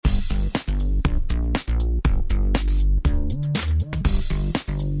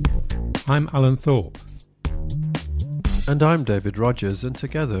I'm Alan Thorpe. And I'm David Rogers, and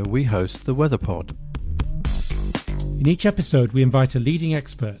together we host the Weather Pod. In each episode, we invite a leading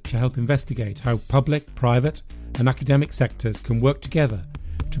expert to help investigate how public, private, and academic sectors can work together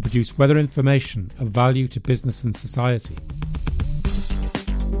to produce weather information of value to business and society.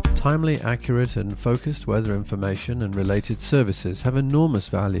 Timely, accurate, and focused weather information and related services have enormous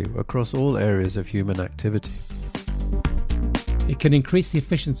value across all areas of human activity. It can increase the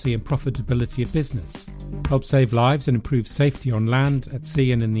efficiency and profitability of business, help save lives and improve safety on land, at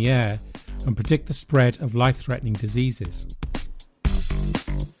sea, and in the air, and predict the spread of life-threatening diseases.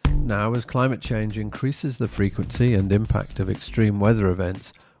 Now, as climate change increases the frequency and impact of extreme weather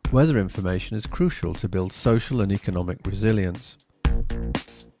events, weather information is crucial to build social and economic resilience.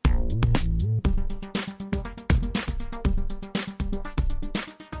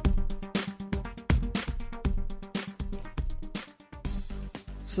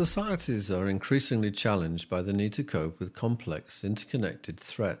 Societies are increasingly challenged by the need to cope with complex, interconnected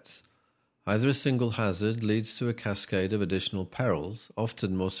threats. Either a single hazard leads to a cascade of additional perils,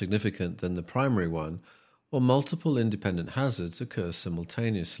 often more significant than the primary one, or multiple independent hazards occur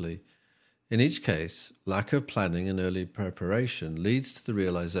simultaneously. In each case, lack of planning and early preparation leads to the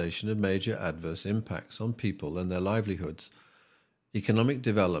realization of major adverse impacts on people and their livelihoods. Economic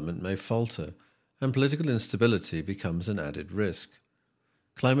development may falter, and political instability becomes an added risk.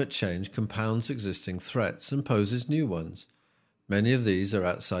 Climate change compounds existing threats and poses new ones. Many of these are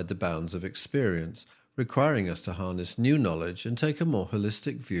outside the bounds of experience, requiring us to harness new knowledge and take a more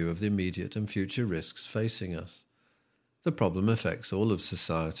holistic view of the immediate and future risks facing us. The problem affects all of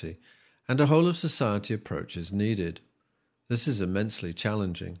society, and a whole-of-society approach is needed. This is immensely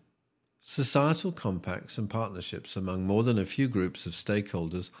challenging. Societal compacts and partnerships among more than a few groups of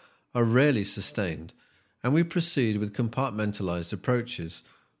stakeholders are rarely sustained, and we proceed with compartmentalized approaches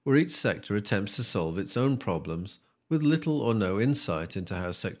where each sector attempts to solve its own problems with little or no insight into how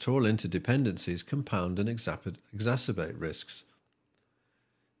sectoral interdependencies compound and exacerbate risks.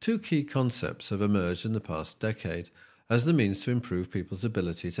 Two key concepts have emerged in the past decade as the means to improve people's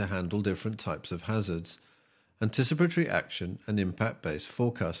ability to handle different types of hazards: anticipatory action and impact-based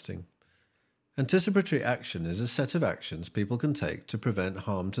forecasting. Anticipatory action is a set of actions people can take to prevent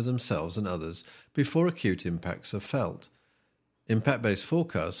harm to themselves and others before acute impacts are felt. Impact-based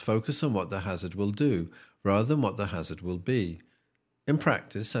forecasts focus on what the hazard will do rather than what the hazard will be. In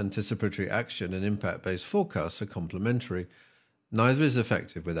practice, anticipatory action and impact-based forecasts are complementary. Neither is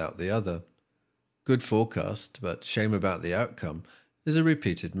effective without the other. Good forecast, but shame about the outcome, is a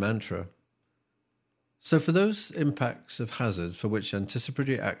repeated mantra. So for those impacts of hazards for which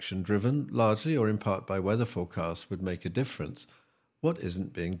anticipatory action driven largely or in part by weather forecasts would make a difference, what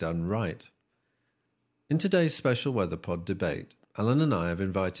isn't being done right? In today's special Weather Pod debate, Alan and I have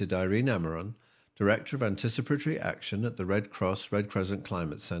invited Irene Amaron, Director of Anticipatory Action at the Red Cross Red Crescent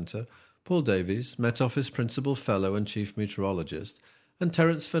Climate Centre, Paul Davies, Met Office Principal Fellow and Chief Meteorologist, and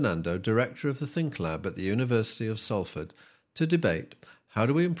Terence Fernando, Director of the Think Lab at the University of Salford, to debate how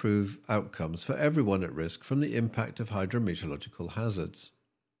do we improve outcomes for everyone at risk from the impact of hydrometeorological hazards.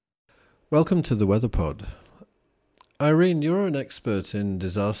 Welcome to the Weather Pod. Irene, you're an expert in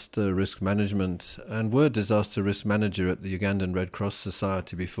disaster risk management and were disaster risk manager at the Ugandan Red Cross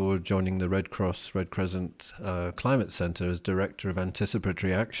Society before joining the Red Cross Red Crescent Climate Centre as Director of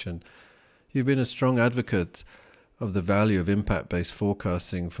Anticipatory Action. You've been a strong advocate of the value of impact-based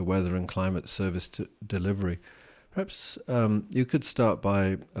forecasting for weather and climate service delivery. Perhaps you could start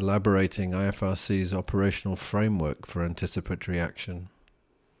by elaborating IFRC's operational framework for anticipatory action.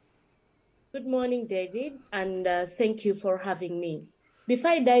 Good morning, David, and thank you for having me.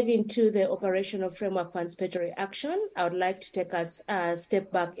 Before I dive into the operational framework for anticipatory action, I would like to take us a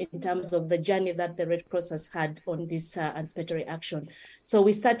step back in terms of the journey that the Red Cross has had on this anticipatory action. So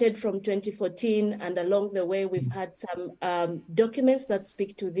we started from 2014, and along the way, we've had some documents that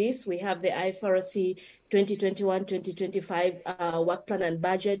speak to this. We have the IFRC 2021-2025 work plan and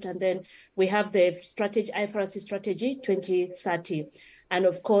budget, and then we have the IFRC strategy 2030. And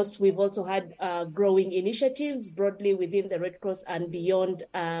of course, we've also had growing initiatives broadly within the Red Cross and beyond.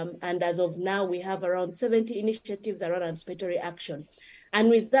 And as of now, we have around 70 initiatives around anticipatory action. And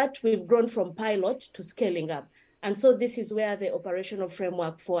with that, we've grown from pilot to scaling up. And so this is where the operational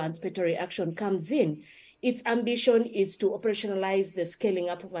framework for anticipatory action comes in. its ambition is to operationalize the scaling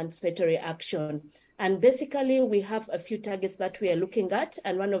up of anticipatory action. And basically, we have a few targets that we are looking at.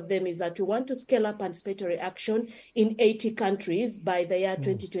 And one of them is that we want to scale up anticipatory action in 80 countries by the year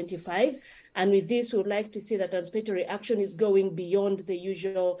 2025. And with this, we would like to see that anticipatory action is going beyond the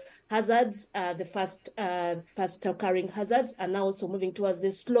usual hazards, the fast occurring hazards, and now also moving towards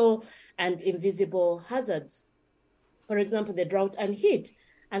the slow and invisible hazards. For example, the drought and heat.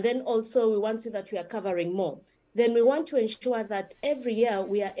 And then also we want to see that we are covering more. Then we want to ensure that every year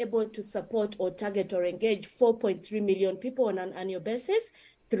we are able to support or target or engage 4.3 million people on an annual basis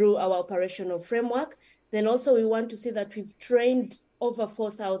through our operational framework. Then also we want to see that we've trained over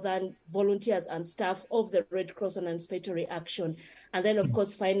 4,000 volunteers and staff of the Red Cross on anticipatory action. And then, of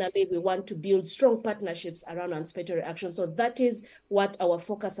course, finally, we want to build strong partnerships around anticipatory action. So that is what our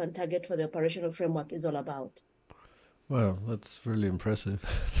focus and target for the operational framework is all about. Wow, that's really impressive.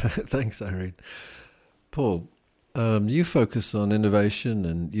 Thanks, Irene. Paul, you focus on innovation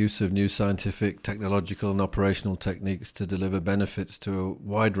and use of new scientific, technological and operational techniques to deliver benefits to a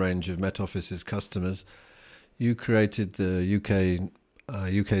wide range of Met Office's customers. You created the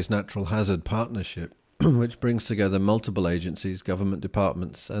UK's Natural Hazard Partnership, which brings together multiple agencies, government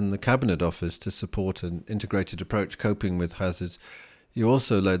departments and the Cabinet Office to support an integrated approach coping with hazards. You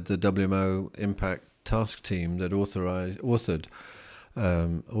also led the WMO Impact Task Team that authored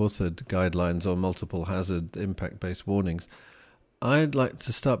guidelines on multiple hazard impact-based warnings. I'd like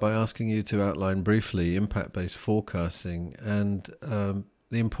to start by asking you to outline briefly impact-based forecasting and the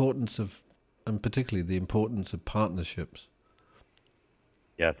importance of, and particularly the importance of partnerships.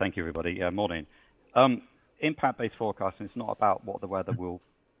 Yeah, thank you, everybody. Morning. Impact-based forecasting is not about what the weather will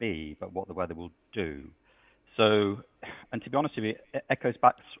be, but what the weather will do. So, and to be honest with you, it echoes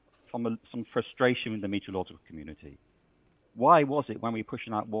back from some frustration with the meteorological community. Why was it when we were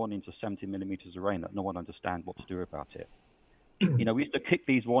pushing out warnings of 70 millimeters of rain that no one understood what to do about it? We used to kick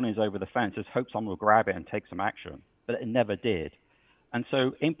these warnings over the fence, just hope someone will grab it and take some action, but it never did. And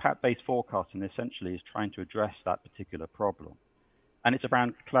so impact-based forecasting essentially is trying to address that particular problem. And it's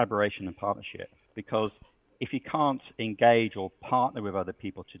around collaboration and partnership, because if you can't engage or partner with other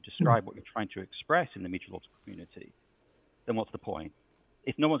people to describe what you're trying to express in the meteorological community, then what's the point?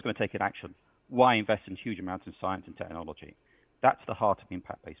 If no one's going to take an action, why invest in huge amounts in science and technology? That's the heart of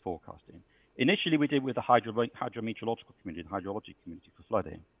impact-based forecasting. Initially, we did with the hydrometeorological community and hydrology community for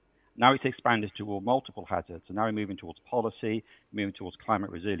flooding. Now it's expanded to all multiple hazards, and now we're moving towards policy, moving towards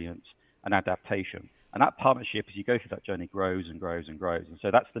climate resilience and adaptation. And that partnership, as you go through that journey, grows and grows and grows. And so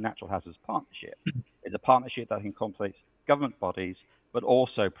that's the Natural Hazards Partnership. It's a partnership that incorporates government bodies, but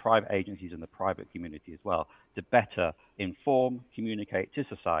also private agencies and the private community as well, to better inform, communicate to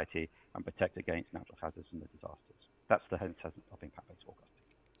society, and protect against natural hazards and the disasters. That's the essence of impact-based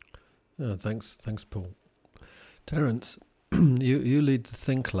forecasting. Thanks, Paul. Terence, you lead the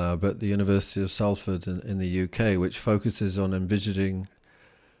Think Lab at the University of Salford in the UK, which focuses on envisioning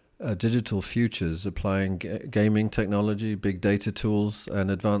digital futures, applying gaming technology, big data tools, and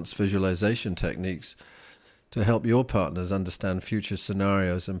advanced visualization techniques to help your partners understand future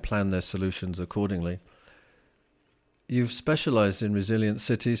scenarios and plan their solutions accordingly. You've specialized in resilient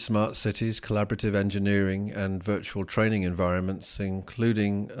cities, smart cities, collaborative engineering, and virtual training environments,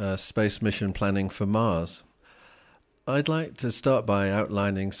 including space mission planning for Mars. I'd like to start by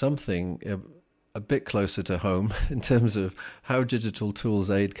outlining something a bit closer to home in terms of how digital tools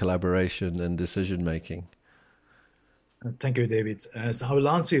aid collaboration and decision-making. Thank you, David. So I will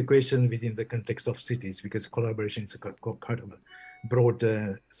answer your question within the context of cities, because collaboration is quite a broad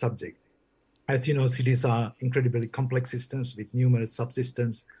subject. As you know, cities are incredibly complex systems with numerous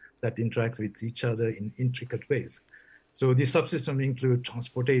subsystems that interact with each other in intricate ways. So these subsystems include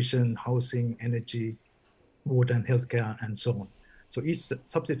transportation, housing, energy, water and healthcare, and so on. So each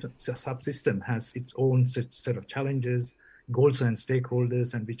subsystem has its own set of challenges, goals and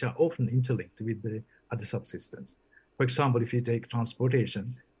stakeholders, and which are often interlinked with the other subsystems. For example, if you take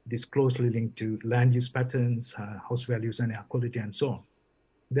transportation, it is closely linked to land use patterns, house values and air quality, and so on.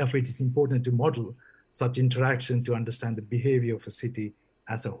 Therefore, it is important to model such interaction to understand the behavior of a city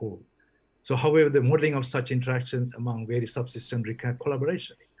as a whole. So, however, the modeling of such interaction among various subsystems require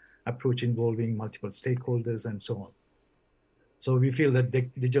collaboration, approach involving multiple stakeholders, and so on. So we feel that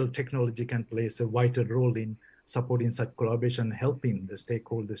digital technology can play a vital role in supporting such collaboration, helping the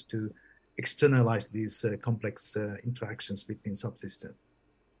stakeholders to externalize these complex interactions between subsystems.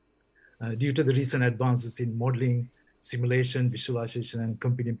 Due to the recent advances in modeling, simulation, visualization, and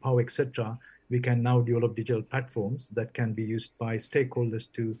computing power, etc., we can now develop digital platforms that can be used by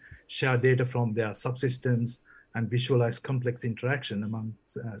stakeholders to share data from their subsystems and visualize complex interaction among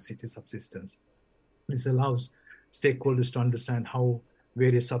city subsystems. This allows stakeholders to understand how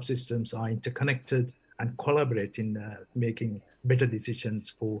various subsystems are interconnected and collaborate in making better decisions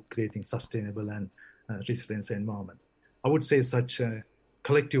for creating sustainable and resilient environment. I would say such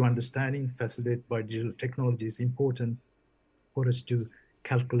collective understanding facilitated by digital technology is important for us to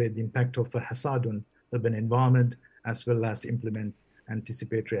calculate the impact of a hazard on urban environment as well as implement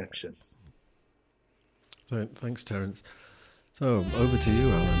anticipatory actions. Thanks, Terence. So over to you,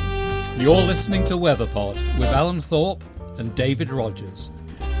 Alan. You're listening to WeatherPod with Alan Thorpe and David Rogers.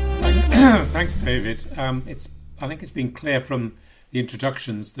 Thanks, David. I think it's been clear from the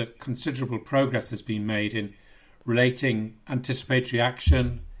introductions that considerable progress has been made in relating anticipatory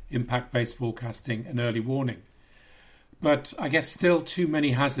action, impact-based forecasting and early warning. But I guess still too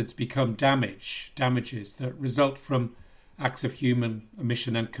many hazards become damages that result from acts of human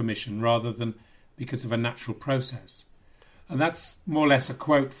omission and commission rather than because of a natural process. And that's more or less a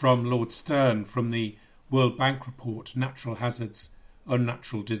quote from Lord Stern from the World Bank report, Natural Hazards,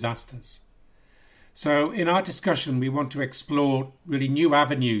 Unnatural Disasters. So in our discussion, we want to explore really new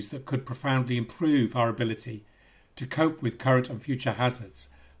avenues that could profoundly improve our ability to cope with current and future hazards,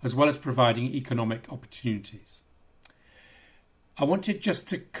 as well as providing economic opportunities. I wanted just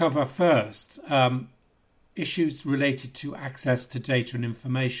to cover first issues related to access to data and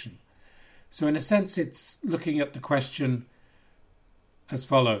information. So in a sense, it's looking at the question as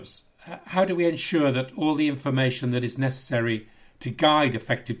follows. How do we ensure that all the information that is necessary to guide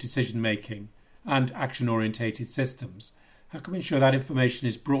effective decision-making and action-orientated systems, how can we ensure that information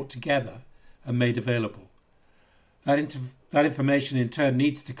is brought together and made available? That information in turn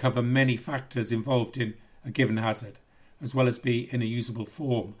needs to cover many factors involved in a given hazard, as well as be in a usable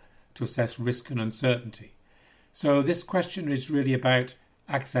form to assess risk and uncertainty. So this question is really about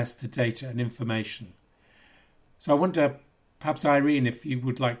access to data and information. So I wonder, perhaps Irene, if you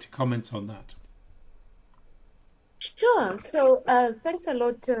would like to comment on that. Sure. So thanks a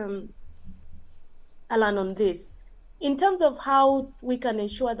lot, Alan, on this. In terms of how we can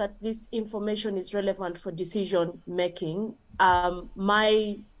ensure that this information is relevant for decision making,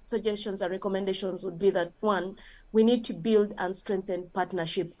 my suggestions and recommendations would be that, one, we need to build and strengthen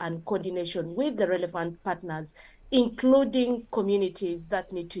partnership and coordination with the relevant partners, including communities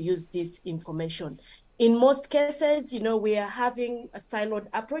that need to use this information. In most cases, we are having a siloed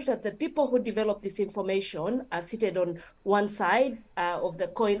approach that the people who develop this information are seated on one side of the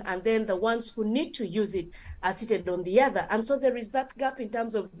coin, and then the ones who need to use it are seated on the other. And so there is that gap in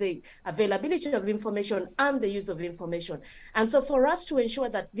terms of the availability of information and the use of information. And so for us to ensure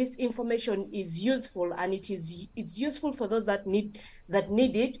that this information is useful and it's useful for those that need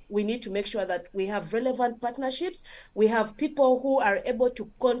it, we need to make sure that we have relevant partnerships. We have people who are able to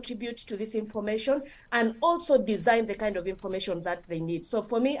contribute to this information and also design the kind of information that they need. So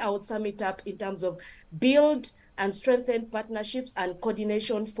for me, I would sum it up in terms of build and strengthen partnerships and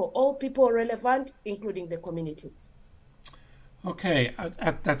coordination for all people relevant, including the communities. Okay,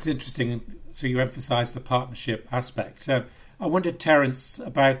 that's interesting. So you emphasise the partnership aspect. I wondered, Terence,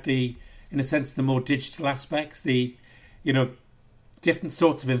 about in a sense, the more digital aspects, different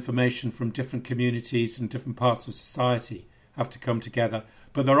sorts of information from different communities and different parts of society have to come together,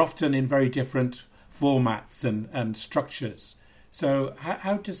 but they're often in very different formats and structures. So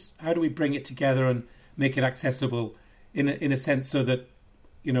how do we bring it together and make it accessible in a sense so that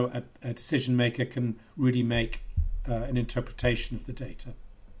a decision maker can really make an interpretation of the data?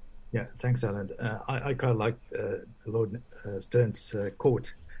 Yeah, thanks, Alan. I kind of like Lord Stern's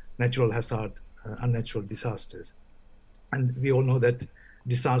quote, natural hazard, unnatural disasters. And we all know that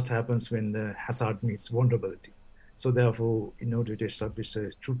disaster happens when the hazard meets vulnerability. So therefore, in order to establish a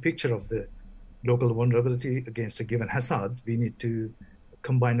true picture of the local vulnerability against a given hazard, we need to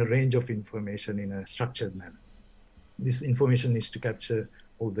combine a range of information in a structured manner. This information needs to capture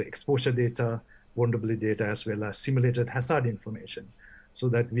all the exposure data, vulnerability data, as well as simulated hazard information, so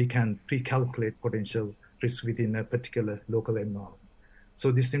that we can pre-calculate potential risks within a particular local environment.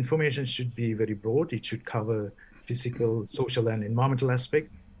 So this information should be very broad. It should cover physical, social, and environmental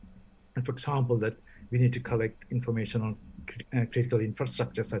aspect. And for example, that we need to collect information on critical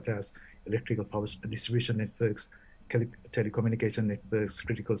infrastructure such as electrical power distribution networks, telecommunication networks,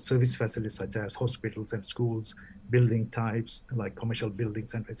 critical service facilities such as hospitals and schools, building types like commercial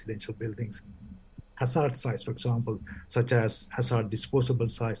buildings and residential buildings, hazard sites, for example, such as hazard disposable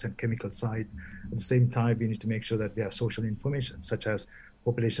sites and chemical sites. At the same time, we need to make sure that we have social information such as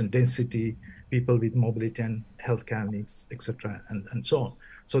population density, people with mobility and healthcare needs, etc., and so on.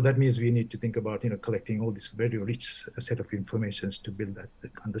 So that means we need to think about collecting all this very rich set of information to build that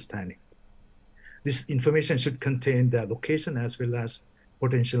understanding. This information should contain the location as well as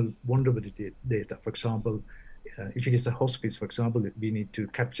potential vulnerability data. For example, if it is a hospice, for example, we need to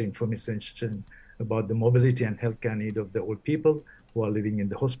capture information about the mobility and healthcare need of the old people who are living in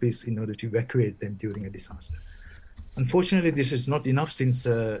the hospice in order to evacuate them during a disaster. Unfortunately, this is not enough since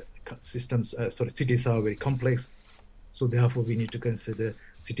cities are very complex. So therefore, we need to consider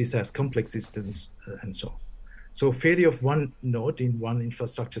cities as complex systems and so on. So failure of one node in one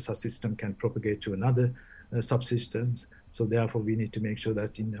infrastructure subsystem can propagate to another subsystems. So therefore, we need to make sure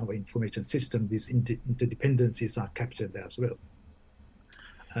that in our information system, these interdependencies are captured as well.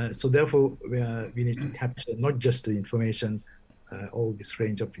 So therefore, we need to capture not just the information, all this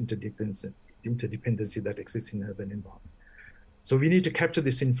range of interdependency that exists in urban environment. So we need to capture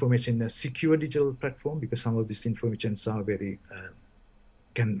this information in a secure digital platform, because some of these informations are very,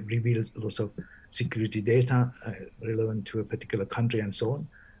 can reveal lots of security data relevant to a particular country and so on,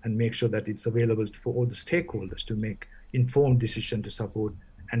 and make sure that it's available for all the stakeholders to make informed decision to support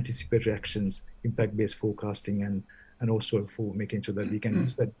anticipatory actions, impact-based forecasting, and also for making sure that we can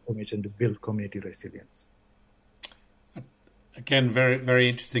use that information to build community resilience. Again, very, very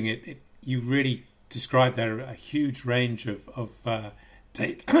interesting. You really described there a huge range of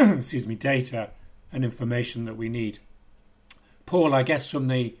data, excuse me, data and information that we need. Paul, I guess from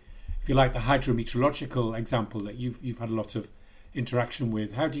the, if you like, the hydrometeorological example that you've had a lot of interaction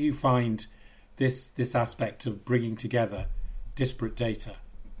with, how do you find this aspect of bringing together disparate data?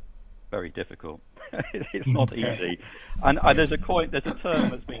 Very difficult. It's not easy. And there's a term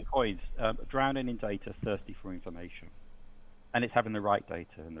that's been coined, drowning in data, thirsty for information. And it's having the right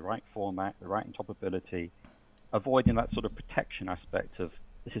data in the right format, the right interoperability, avoiding that sort of protection aspect of,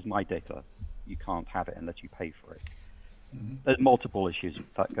 this is my data, you can't have it unless you pay for it. Mm-hmm. There's multiple issues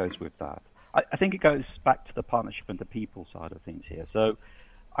that goes with that. I think it goes back to the partnership and the people side of things here. So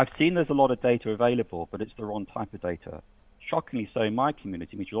I've seen there's a lot of data available, but it's the wrong type of data. Shockingly so in my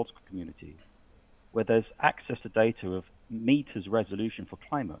community, meteorological community, where there's access to data of meters resolution for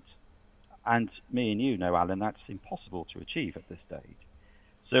climate. And me and you know, Alan, that's impossible to achieve at this stage.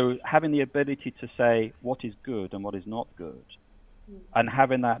 So having the ability to say what is good and what is not good, and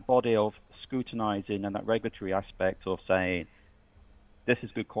having that body of scrutinizing and that regulatory aspect of saying, this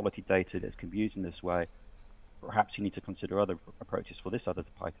is good quality data that can be used in this way, perhaps you need to consider other approaches for this other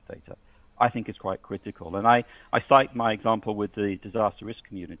type of data, I think is quite critical. And I cite my example with the disaster risk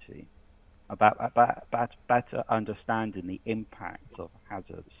community about better understanding the impact of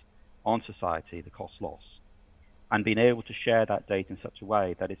hazards on society, the cost loss, and being able to share that data in such a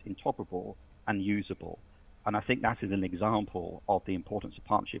way that it's interoperable and usable. And I think that is an example of the importance of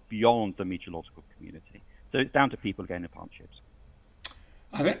partnership beyond the meteorological community. So it's down to people again in partnerships.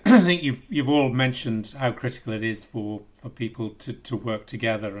 I think you've all mentioned how critical it is for people to work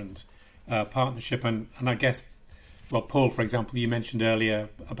together and partnership. And I guess, well, Paul, for example, you mentioned earlier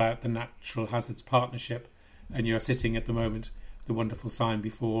about the Natural Hazards Partnership, and you're sitting at the moment, the wonderful sign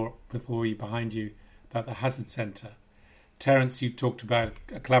before you, behind you, about the Hazard Centre. Terence, you talked about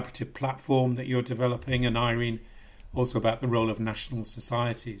a collaborative platform that you're developing, and Irene also about the role of national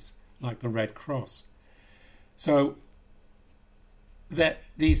societies like the Red Cross. So that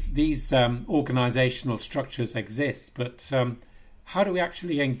these organisational structures exist, but how do we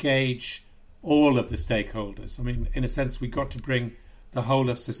actually engage all of the stakeholders? I mean, in a sense, we've got to bring the whole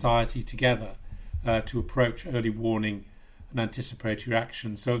of society together to approach early warning and anticipatory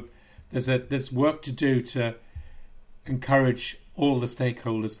action. So there's work to do to encourage all the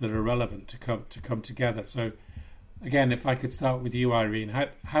stakeholders that are relevant to come together. So again, if I could start with you, Irene,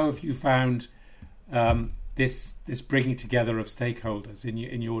 how have you found this bringing together of stakeholders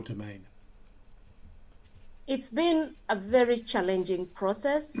in your domain? It's been a very challenging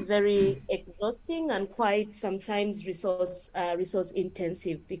process, very exhausting, and quite sometimes resource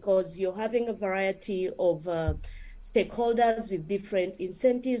intensive, because you're having a variety of stakeholders with different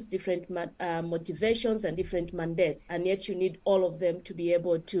incentives, different motivations, and different mandates, and yet you need all of them to be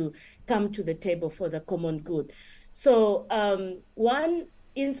able to come to the table for the common good. So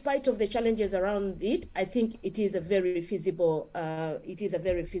in spite of the challenges around it, I think it is a very feasible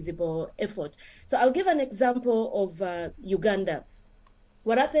effort. So I'll give an example of Uganda.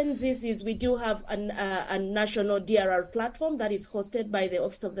 What happens is we do have a national DRR platform that is hosted by the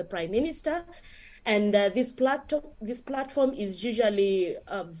Office of the Prime Minister. And this platform is usually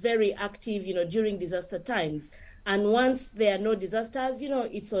very active, during disaster times. And once there are no disasters,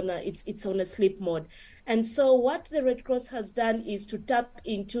 it's on a sleep mode. And so what the Red Cross has done is to tap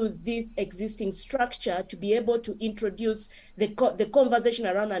into this existing structure to be able to introduce the conversation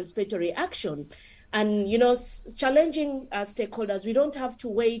around anticipatory action. And, challenging our stakeholders, we don't have to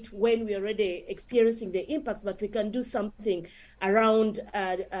wait when we're already experiencing the impacts, but we can do something around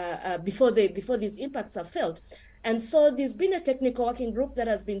before these impacts are felt. And so there's been a technical working group that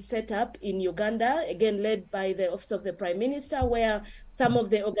has been set up in Uganda, again, led by the Office of the Prime Minister, where some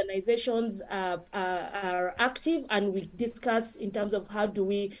of the organizations are active, and we discuss in terms of how do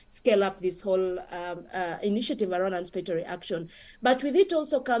we scale up this whole initiative around anticipatory action. But with it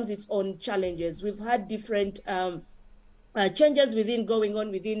also comes its own challenges. We've had different changes going on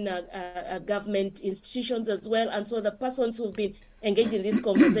within government institutions as well. And so the persons who've been engaged in these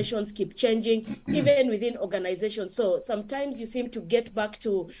conversations keep changing, even within organizations. So sometimes you seem to get back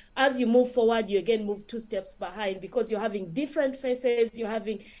to, as you move forward, you again move 2 steps behind, because you're having different faces, you're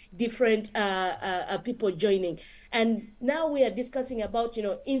having different people joining. And now we are discussing about,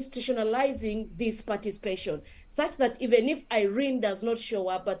 institutionalizing this participation, such that even if Irene does not show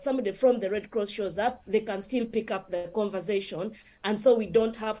up, but somebody from the Red Cross shows up, they can still pick up the conversation. And so we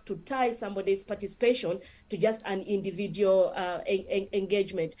don't have to tie somebody's participation to just an individual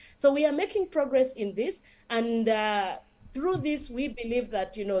engagement. So we are making progress in this, and through this, we believe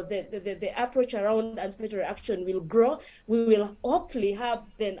that the approach around anticipatory action will grow. We will hopefully have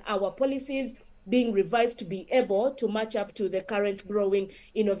then our policies being revised to be able to match up to the current growing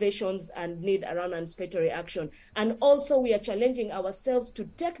innovations and need around anticipatory action. And also, we are challenging ourselves to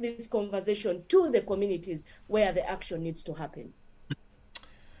take this conversation to the communities where the action needs to happen.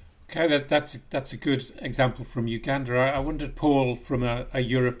 Okay, that's a good example from Uganda. I wondered, Paul, from a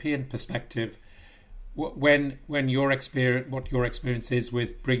European perspective, when your experience is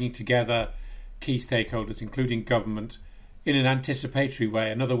with bringing together key stakeholders, including government, in an anticipatory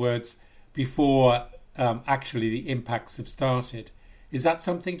way. In other words, before actually the impacts have started. Is that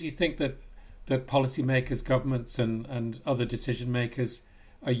something, do you think, that policymakers, governments and other decision makers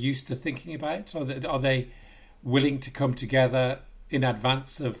are used to thinking about? Are they willing to come together in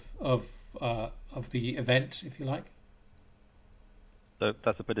advance of the event, if you like? So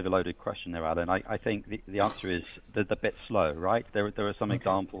that's a bit of a loaded question there, Alan. I think the answer is they're a bit slow, right? There are some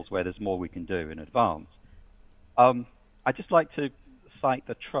examples where there's more we can do in advance. I'd just like to cite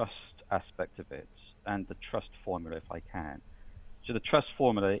the trust aspect of it and the trust formula, if I can. So the trust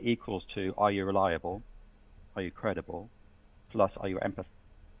formula equals to, are you reliable? Are you credible? Plus, are you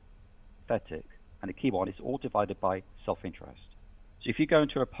empathetic? And the key one is all divided by self-interest. So if you go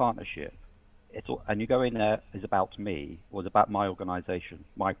into a partnership, and you go in there, it's about me, or it's about my organization,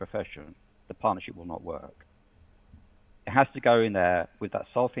 my profession, the partnership will not work. It has to go in there with that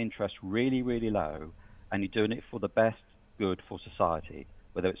self-interest really, really low, and you're doing it for the best good for society,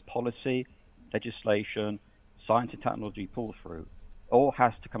 whether it's policy, legislation, science and technology pull through, all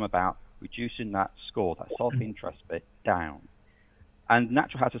has to come about reducing that score, that self-interest bit down. And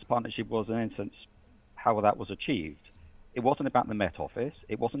Natural Hazards Partnership was, in instance, how that was achieved. It wasn't about the Met Office.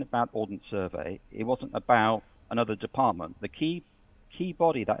 It wasn't about Ordnance Survey. It wasn't about another department. The key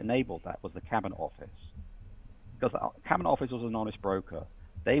body that enabled that was the Cabinet Office. Because the Cabinet Office was an honest broker.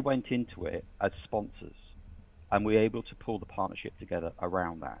 They went into it as sponsors, and we were able to pull the partnership together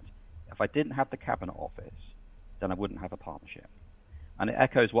around that. If I didn't have the Cabinet Office, then I wouldn't have a partnership. And it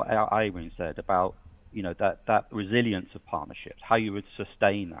echoes what Irene said about that resilience of partnerships, how you would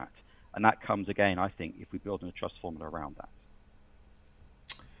sustain that. And that comes again, I think, if we build a trust formula around that.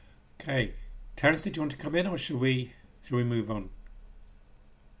 Okay. Terence, did you want to come in, or should we move on?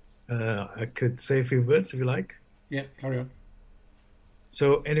 I could say a few words if you like. Yeah, carry on.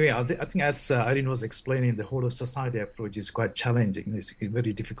 So anyway, I think as Irene was explaining, the whole of society approach is quite challenging. It's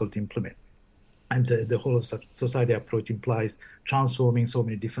very difficult to implement. And the whole of society approach implies transforming so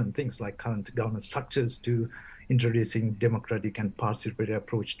many different things, like current governance structures, to introducing democratic and participatory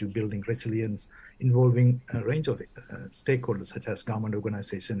approach to building resilience, involving a range of stakeholders such as government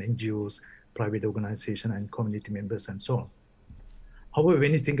organizations, NGOs, private organizations, and community members, and so on. However,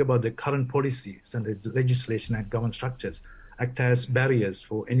 when you think about the current policies and the legislation and government structures act as barriers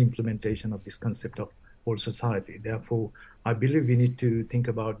for any implementation of this concept of whole society. Therefore, I believe we need to think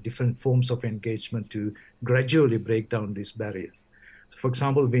about different forms of engagement to gradually break down these barriers. So for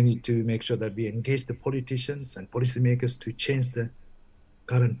example, we need to make sure that we engage the politicians and policymakers to change the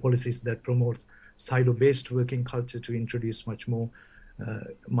current policies that promote silo-based working culture to introduce much more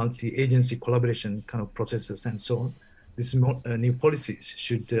multi-agency collaboration kind of processes and so on. These new policies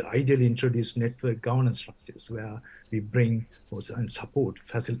should ideally introduce network governance structures where we bring and support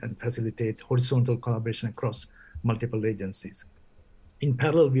and facilitate horizontal collaboration across multiple agencies. In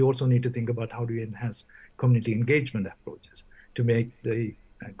parallel, we also need to think about how do we enhance community engagement approaches to make the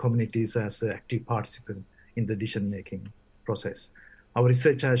communities as active participants in the decision-making process. Our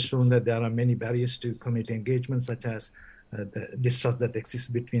research has shown that there are many barriers to community engagement, such as the distrust that exists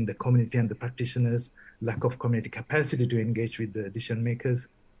between the community and the practitioners, lack of community capacity to engage with the decision makers,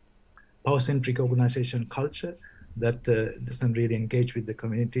 power-centric organization culture that doesn't really engage with the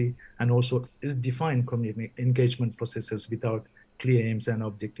community, and also ill-defined community engagement processes without clear aims and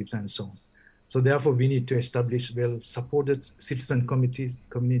objectives and so on. So therefore, we need to establish well-supported citizen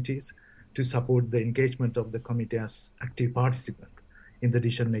communities to support the engagement of the community as active participants in the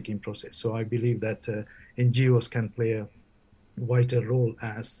decision-making process. So I believe that NGOs can play a vital role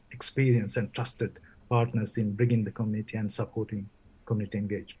as experienced and trusted partners in bringing the community and supporting community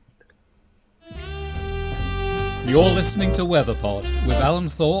engagement. You're listening to Weatherpod with Alan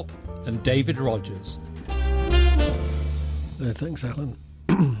Thorpe and David Rogers. Thanks, Alan.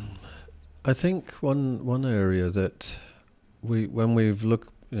 I think one area that when we've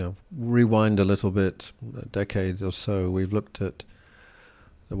looked, rewind a little bit, a decade or so, we've looked at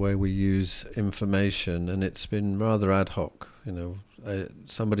the way we use information, and it's been rather ad hoc.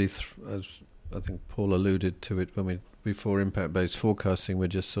 Somebody, as I think Paul alluded to it before impact-based forecasting, we're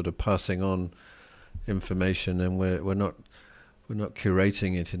just sort of passing on information, and we're not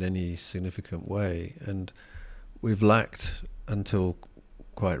curating it in any significant way, and we've lacked until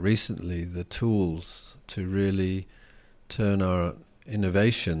quite recently the tools to really turn our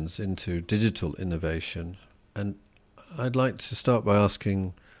innovations into digital innovation. And I'd like to start by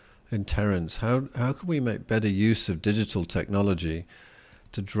asking Terence, how can we make better use of digital technology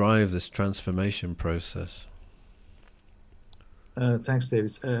to drive this transformation process? Thanks,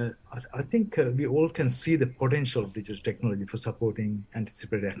 David. I think we all can see the potential of digital technology for supporting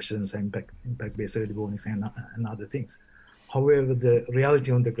anticipatory actions and impact-based early warnings and other things. However, the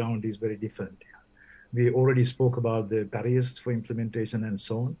reality on the ground is very different. We already spoke about the barriers for implementation and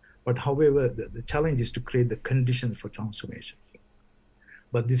so on, but however, the challenge is to create the conditions for transformation.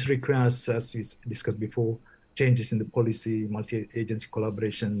 But this requires, as we discussed before, changes in the policy, multi-agency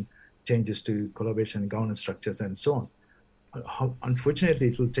collaboration, changes to collaboration governance structures, and so on. Unfortunately,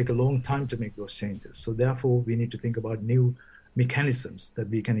 it will take a long time to make those changes. So therefore, we need to think about new mechanisms that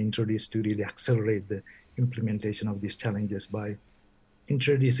we can introduce to really accelerate the implementation of these challenges by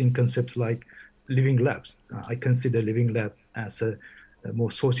introducing concepts like living labs. I consider living lab as a more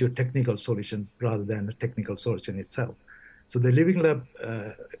socio-technical solution rather than a technical solution itself. So the living lab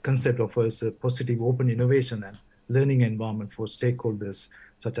concept offers a positive open innovation and learning environment for stakeholders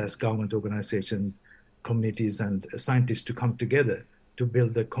such as government organizations, communities, and scientists to come together to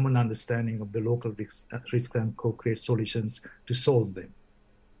build a common understanding of the local risks and co-create solutions to solve them.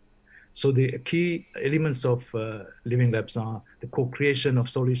 So the key elements of living labs are the co-creation of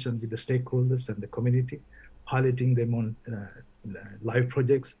solutions with the stakeholders and the community, piloting them on live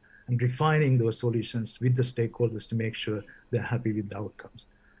projects, and refining those solutions with the stakeholders to make sure they're happy with the outcomes.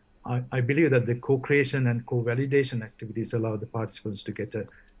 I believe that the co-creation and co-validation activities allow the participants to get a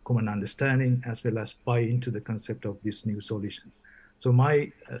common understanding as well as buy into the concept of this new solution. So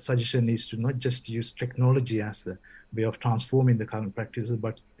my suggestion is to not just use technology as the way of transforming the current practices,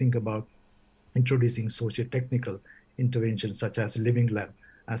 but think about introducing socio-technical interventions such as living lab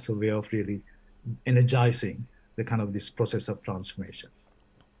as a way of really energizing the kind of this process of transformation.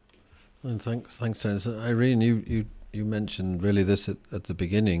 And thanks, Terence. Irene, you mentioned really this at the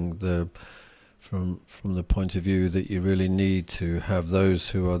beginning, from the point of view that you really need to have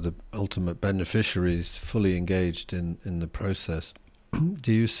those who are the ultimate beneficiaries fully engaged in the process.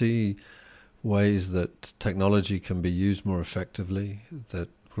 Do you see ways that technology can be used more effectively that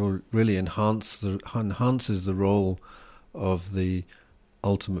will really enhances the role of the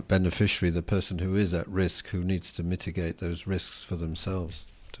ultimate beneficiary, the person who is at risk, who needs to mitigate those risks for themselves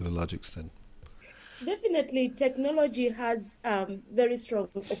to a large extent? Definitely, technology has very strong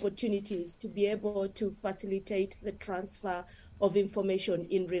opportunities to be able to facilitate the transfer of information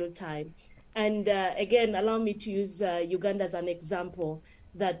in real time. And again, allow me to use Uganda as an example,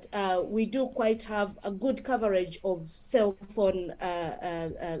 that we do quite have a good coverage of cell phone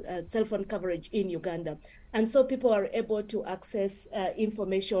coverage in Uganda. And so people are able to access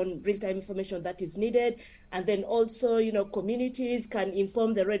information, real-time information that is needed. And then also, communities can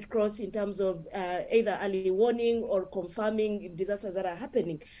inform the Red Cross in terms of either early warning or confirming disasters that are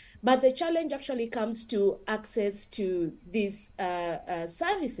happening. But the challenge actually comes to access to these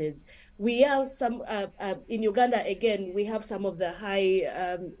services, We have some, in Uganda, again, we have some of the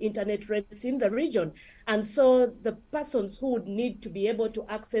high internet rates in the region. And so the persons who would need to be able to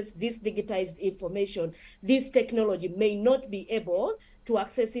access this digitized information, this technology, may not be able to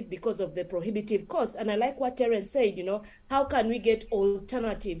access it because of the prohibitive cost. And I like what Terence said, how can we get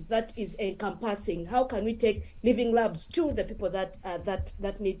alternatives that is encompassing? How can we take living labs to the people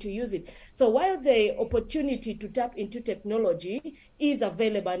that need to use it? So while the opportunity to tap into technology is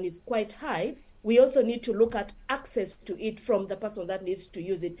available and is quite high, we also need to look at access to it from the person that needs to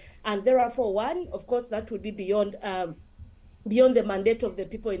use it. And therefore, one, of course, that would be beyond the mandate of the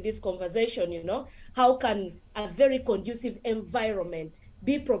people in this conversation. How can a very conducive environment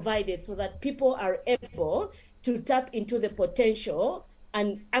be provided so that people are able to tap into the potential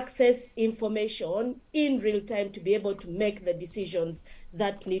and access information in real time to be able to make the decisions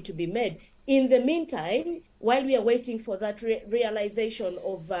that need to be made. In the meantime, while we are waiting for that realization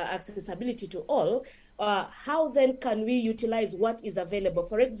of accessibility to all, how then can we utilize what is available?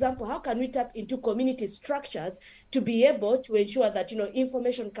 For example, how can we tap into community structures to be able to ensure that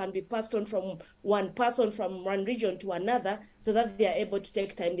information can be passed on from one person, from one region to another, so that they are able to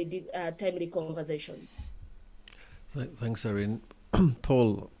take timely conversations? Thanks, Irene.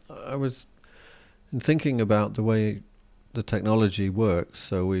 Paul, I was thinking about the way the technology works.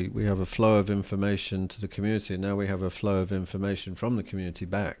 So we have a flow of information to the community, and now we have a flow of information from the community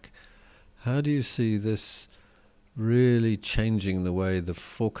back. How do you see this really changing the way the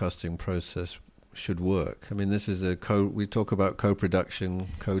forecasting process should work? I mean, this is we talk about co-production,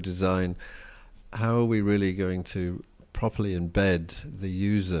 co-design. How are we really going to properly embed the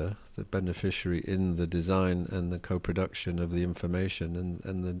user, the beneficiary, in the design and the co-production of the information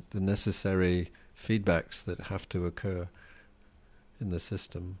and the necessary feedbacks that have to occur in the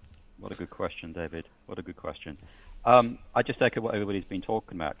system? What a good question, David. What a good question. I just echo what everybody's been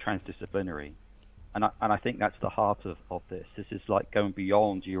talking about, transdisciplinary. And I think that's the heart of this. This is like going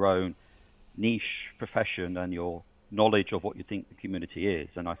beyond your own niche profession and your knowledge of what you think the community is.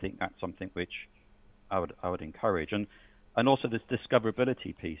 And I think that's something which I would encourage. And also this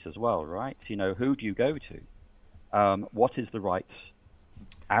discoverability piece as well, right? Who do you go to? What is the right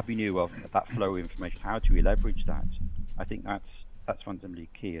avenue of that flow of information? How do we leverage that? I think that's fundamentally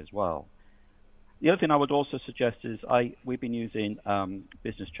key as well. The other thing I would also suggest is we've been using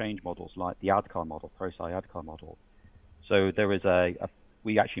business change models like the ADCAR model, ProSci ADCAR model. So there is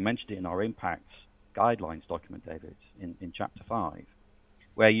we actually mentioned it in our impact guidelines document, David, in chapter 5,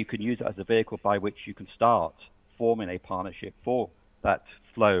 where you can use it as a vehicle by which you can start forming a partnership for that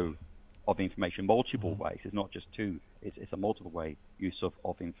flow of information multiple ways. It's not just two, it's a multiple way use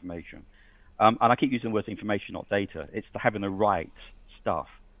of information. And I keep using the word information, not data. It's having the right stuff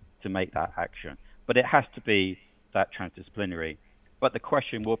to make that action. But it has to be that transdisciplinary. But the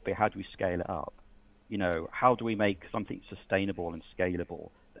question would be, how do we scale it up? How do we make something sustainable and scalable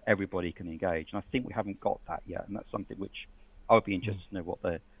that everybody can engage? And I think we haven't got that yet. And that's something which I would be interested to know what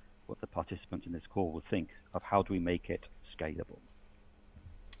the participants in this call would think of. How do we make it scalable?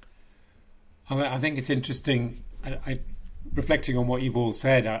 I think it's interesting. Reflecting on what you've all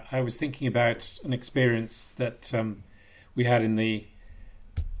said, I was thinking about an experience that we had in the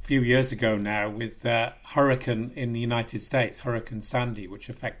few years ago now with hurricane in the United States, Hurricane Sandy, which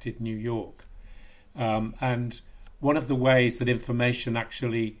affected New York. And one of the ways that information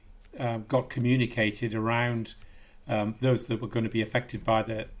actually got communicated around those that were going to be affected by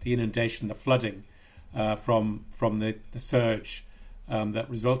the inundation, the flooding from the surge that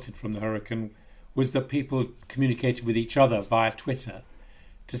resulted from the hurricane, was that people communicated with each other via Twitter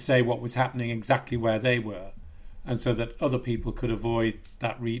to say what was happening exactly where they were, and so that other people could avoid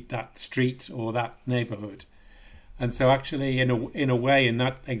that street or that neighbourhood. And so actually, in a way, in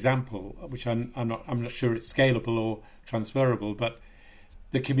that example, which I'm not sure it's scalable or transferable, but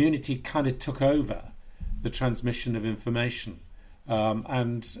the community kind of took over the transmission of information.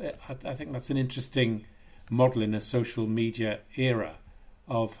 And I think that's an interesting model in a social media era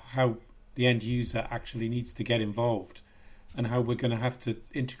of how the end user actually needs to get involved and how we're going to have to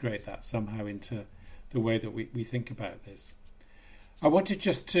integrate that somehow into the way that we think about this. I wanted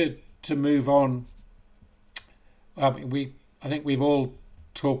just to move on. I think we've all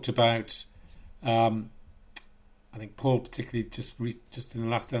talked about, I think Paul particularly just in the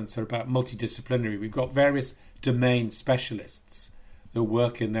last answer, about multidisciplinary. We've got various domain specialists that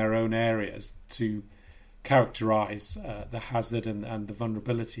work in their own areas to characterize the hazard and the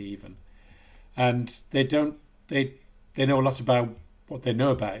vulnerability even. And they know a lot about what they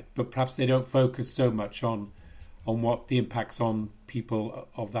know about, but perhaps they don't focus so much on what the impacts on people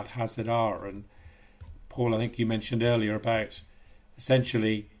of that hazard are. And Paul, I think you mentioned earlier about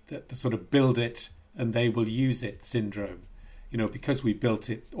essentially the sort of build it and they will use it syndrome. Because we built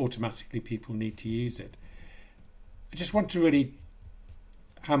it, automatically people need to use it. I just want to really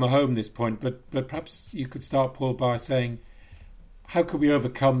hammer home this point, but perhaps you could start, Paul, by saying, how could we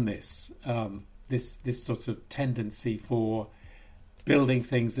overcome this this sort of tendency for building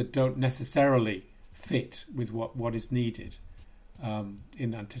things that don't necessarily fit with what is needed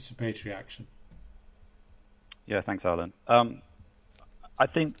in anticipatory action? Yeah, thanks, Alan. I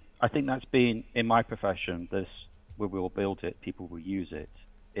think that's been in my profession. This we will build it, people will use it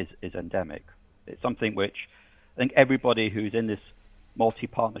is endemic. It's something which I think everybody who's in this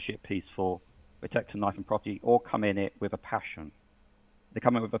multi-partnership piece for protecting life and property all come in it with a passion. They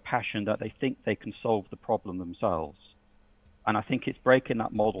come in with a passion that they think they can solve the problem themselves. And I think it's breaking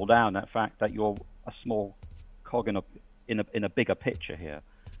that model down, that fact that you're a small cog in a bigger picture here.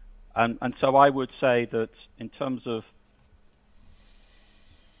 And so I would say that in terms of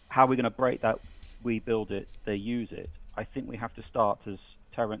how we're going to break that, we build it, they use it, I think we have to start, as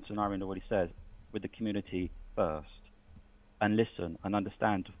Terence and Irene already said, with the community first, and listen and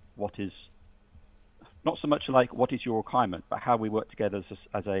understand what is, not so much like what is your requirement, but how we work together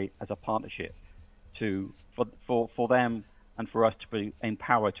as a partnership for them and for us to be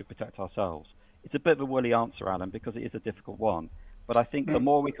empowered to protect ourselves. It's a bit of a woolly answer, Alan, because it is a difficult one. But I think the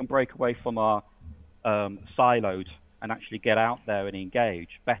more we can break away from our siloed and actually get out there and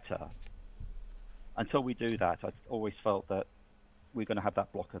engage, better. Until we do that, I've always felt that we're going to have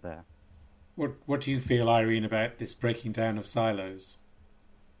that blocker there. What do you feel, Irene, about this breaking down of silos?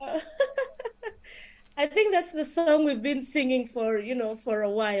 I think that's the song we've been singing for a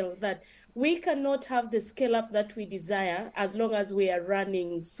while, that we cannot have the scale up that we desire as long as we are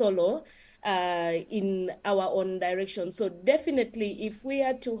running solo in our own direction. So definitely, if we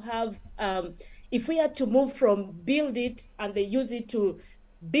are to move from build it and they use it to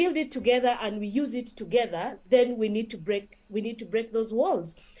build it together and we use it together, then we need to break those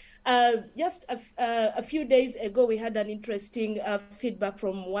walls. Just a few days ago, we had an interesting feedback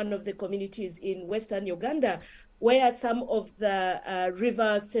from one of the communities in Western Uganda, where some of the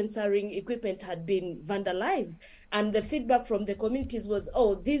river censoring equipment had been vandalized. And the feedback from the communities was,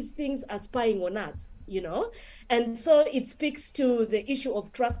 oh, these things are spying on us, And so it speaks to the issue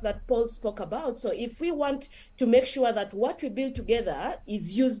of trust that Paul spoke about. So if we want to make sure that what we build together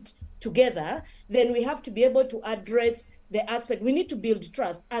is used together, then we have to be able to address the aspect. We need to build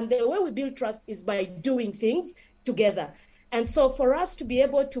trust. And the way we build trust is by doing things together. And so for us to be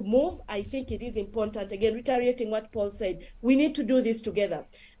able to move, I think it is important, again, reiterating what Paul said, we need to do this together.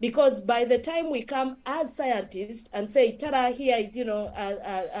 Because by the time we come as scientists and say, ta-da, here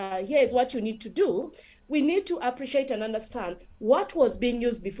is what you need to do, we need to appreciate and understand what was being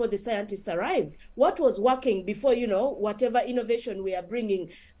used before the scientists arrived, what was working before, whatever innovation we are bringing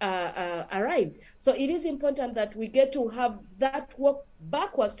arrived. So it is important that we get to have that work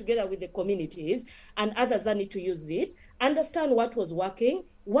backwards together with the communities and others that need to use it, understand what was working,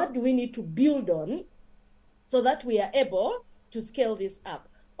 what do we need to build on so that we are able to scale this up.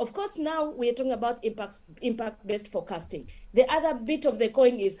 Of course, now we're talking about impact-based forecasting. The other bit of the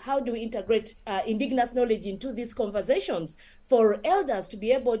coin is how do we integrate indigenous knowledge into these conversations for elders to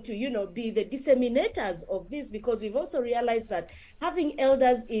be able to, be the disseminators of this, because we've also realized that having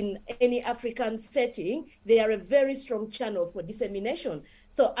elders in any African setting, they are a very strong channel for dissemination.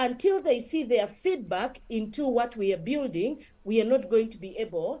 So until they see their feedback into what we are building, we are not going to be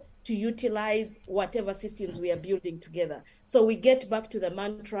able to utilize whatever systems we are building together. So we get back to the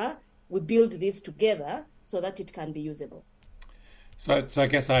mantra, we build this together so that it can be usable. So I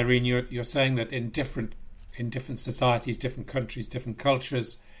guess, Irene, you're saying that in different societies, different countries, different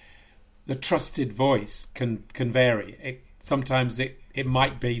cultures, the trusted voice can vary. Sometimes it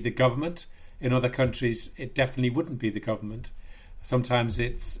might be the government. In other countries, it definitely wouldn't be the government. Sometimes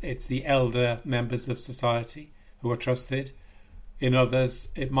it's the elder members of society who are trusted. In others,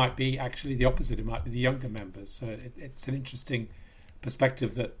 it might be actually the opposite. It might be the younger members. So it's an interesting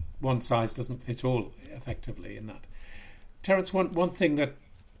perspective that one size doesn't fit all effectively in that. Terence, one thing that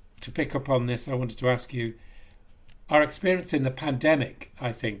to pick up on this, I wanted to ask you, our experience in the pandemic,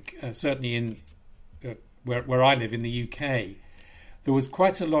 I think, certainly in where I live in the UK, there was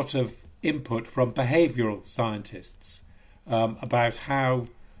quite a lot of input from behavioural scientists about how,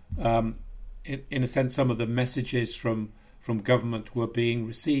 in a sense, some of the messages from government were being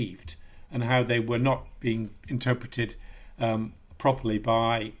received and how they were not being interpreted properly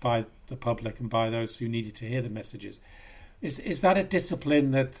by the public and by those who needed to hear the messages. Is that a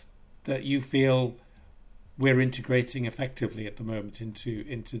discipline that you feel we're integrating effectively at the moment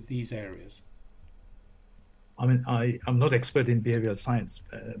into these areas? I mean, I'm not expert in behavioral science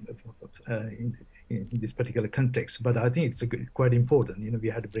in this particular context, but I think it's quite important. We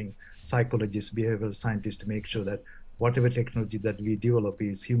had to bring psychologists, behavioral scientists to make sure that whatever technology that we develop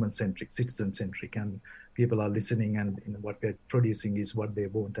is human-centric, citizen-centric, and people are listening, and what we're producing is what they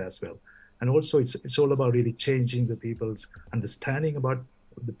want as well. And also, it's all about really changing the people's understanding about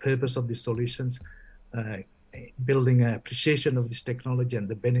the purpose of these solutions, building an appreciation of this technology and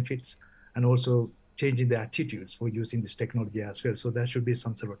the benefits, and also changing the attitudes for using this technology as well. So there should be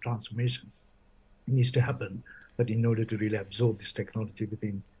some sort of transformation. It needs to happen, but in order to really absorb this technology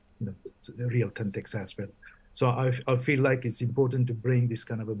within the real context as well. So I feel like it's important to bring this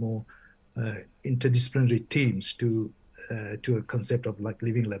kind of a more interdisciplinary teams to a concept of like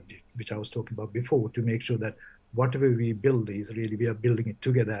living lab, which I was talking about before, to make sure that whatever we build is really, we are building it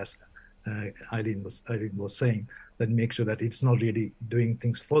together, as Irene was saying, that make sure that it's not really doing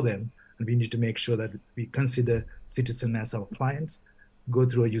things for them. And we need to make sure that we consider citizens as our clients, go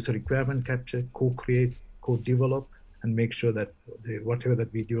through a user requirement capture, co-create, co-develop, and make sure that whatever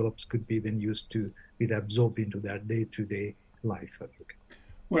that we develop could be then used to be absorbed into their day-to-day life.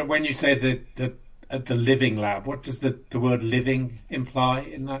 When you say the living lab, what does the word living imply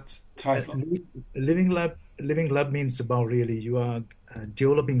in that title? Living lab means about really you are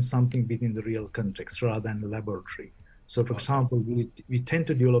developing something within the real context rather than the laboratory. So, for example, we tend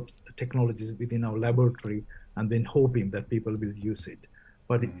to develop technologies within our laboratory and then hoping that people will use it.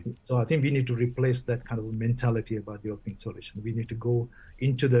 But so I think we need to replace that kind of mentality about developing solution. We need to go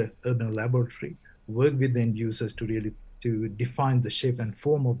into the urban laboratory, work with the end users to define the shape and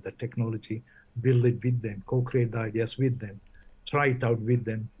form of the technology, build it with them, co-create the ideas with them, try it out with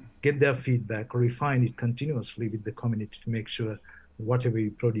them, get their feedback, refine it continuously with the community to make sure whatever we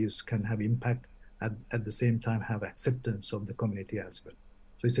produce can have impact, at the same time have acceptance of the community as well.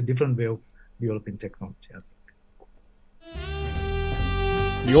 So it's a different way of developing technology, I think.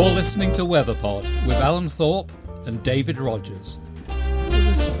 You're listening to Weatherpod with Alan Thorpe and David Rogers.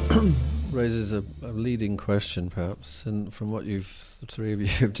 Raises a leading question, perhaps, and from what the three of you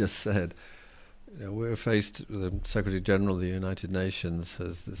have just said, we're faced with the Secretary General of the United Nations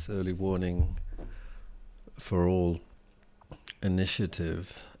has this early warning for all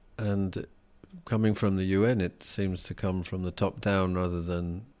initiative, and coming from the UN, it seems to come from the top down rather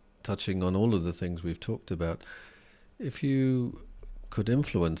than touching on all of the things we've talked about. If you could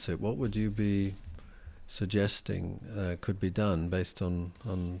influence it, what would you be suggesting could be done based on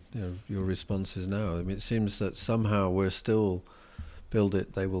your responses now? I mean, it seems that somehow we're still build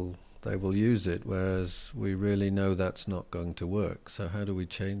it, they will use it, whereas we really know that's not going to work. So how do we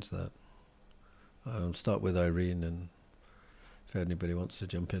change that? I'll start with Irene, and if anybody wants to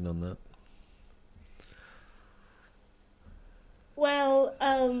jump in on that. Well,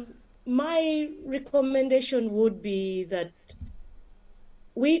 my recommendation would be that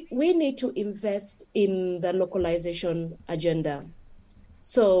we need to invest in the localization agenda.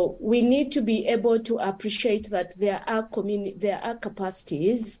 So we need to be able to appreciate that there are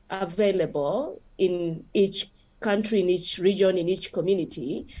capacities available in each country, in each region, in each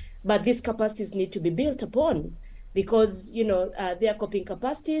community, but these capacities need to be built upon, because their coping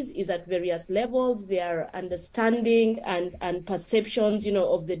capacities is at various levels, their understanding and perceptions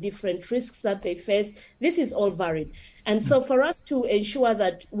of the different risks that they face. This is all varied. And so for us to ensure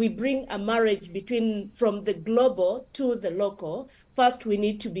that we bring a marriage from the global to the local, first we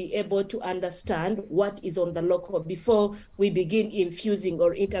need to be able to understand what is on the local before we begin infusing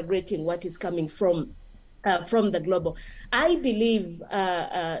or integrating what is coming from the global. I believe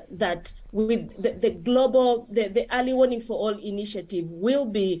that with the global, the early warning for all initiative will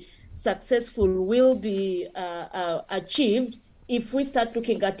be successful, will be achieved if we start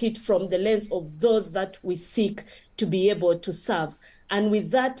looking at it from the lens of those that we seek to be able to serve. And with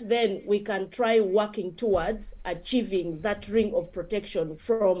that, then we can try working towards achieving that ring of protection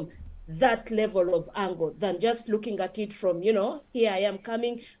from that level of angle than just looking at it from, here I am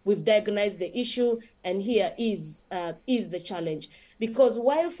coming, we've diagnosed the issue, and here is the challenge. Because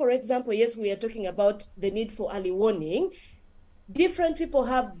while, for example, yes, we are talking about the need for early warning, different people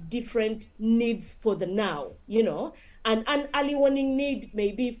have different needs for the now, and an early warning need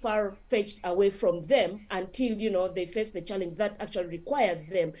may be far-fetched away from them until, they face the challenge that actually requires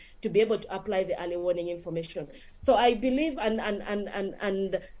them to be able to apply the early warning information. So I believe, and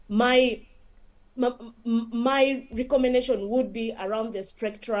my recommendation would be around the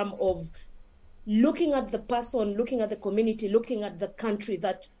spectrum of looking at the person, looking at the community, looking at the country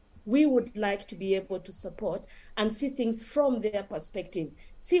that we would like to be able to support and see things from their perspective,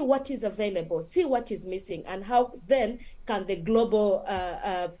 see what is available, see what is missing, and how then can the global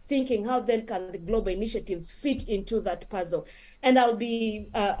thinking, how then can the global initiatives fit into that puzzle. And I'll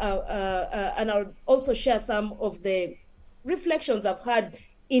also share some of the reflections I've had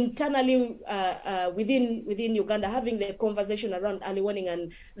internally within Uganda, having the conversation around early warning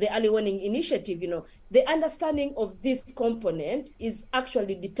and the early warning initiative. The understanding of this component is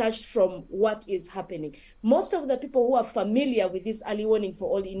actually detached from what is happening. Most of the people who are familiar with this early warning for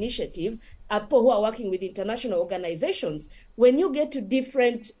all initiative are people who are working with international organizations. When you get to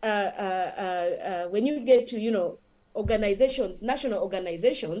different, organizations, national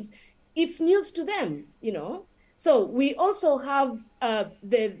organizations, it's news to them, So we also have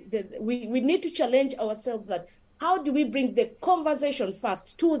we need to challenge ourselves that how do we bring the conversation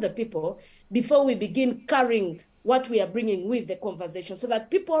first to the people before we begin carrying what we are bringing with the conversation, so that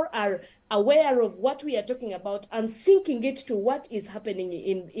people are aware of what we are talking about and syncing it to what is happening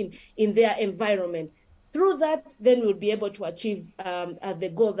in their environment. Through that, then we'll be able to achieve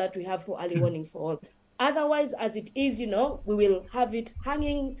the goal that we have for early warning for all. Otherwise, as it is, we will have it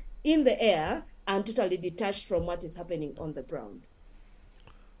hanging in the air and totally detached from what is happening on the ground.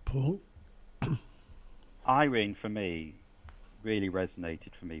 Paul? Irene, for me, really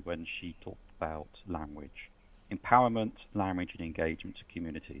resonated for me when she talked about language. Empowerment, language, and engagement to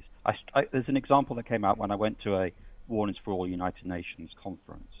communities. There's an example that came out when I went to a Warnings for All United Nations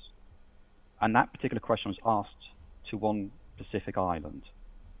conference. And that particular question was asked to one Pacific island.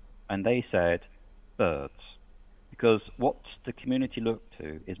 And they said, birds. Because what the community looked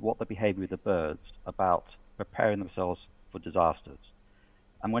to is what the behavior of the birds about preparing themselves for disasters.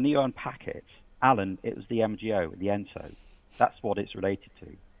 And when you unpack it, Alan, it was the MGO, the ENSO. That's what it's related to.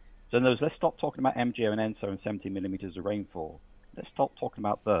 So in other words, let's stop talking about MGO and ENSO and 70 millimeters of rainfall. Let's stop talking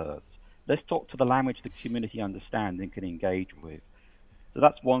about birds. Let's talk to the language the community understands and can engage with. So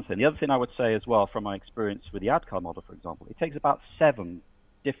that's one thing. The other thing I would say as well, from my experience with the ADCAR model, for example, it takes about 7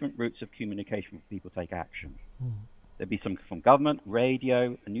 different routes of communication for people to take action. There'd be some from government,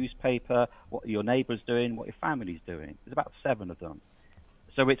 radio, a newspaper, what your neighbour's doing, what your family's doing. There's about 7 of them.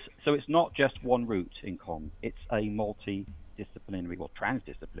 So it's not just one route in com. It's a multidisciplinary or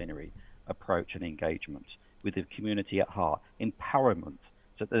transdisciplinary approach and engagement with the community at heart, empowerment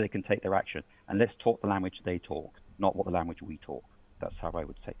so that they can take their action. And let's talk the language they talk, not what the language we talk. That's how I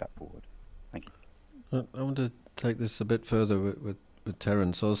would take that forward. Thank you. I want to take this a bit further with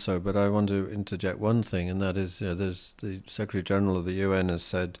Terence also, but I want to interject one thing, and that is, there's the Secretary General of the UN has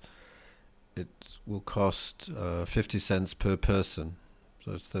said it will cost 50 cents per person,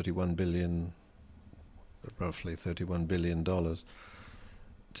 so it's roughly $31 billion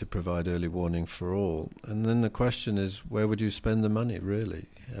to provide early warning for all. And then the question is, where would you spend the money, really?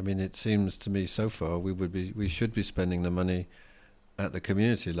 I mean, it seems to me so far we should be spending the money at the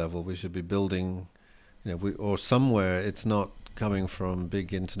community level. We should be building, or somewhere. It's not coming from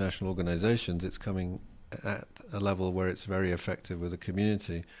big international organizations. It's coming at a level where it's very effective with the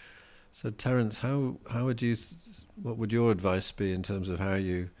community. So, Terence, what would your advice be in terms of how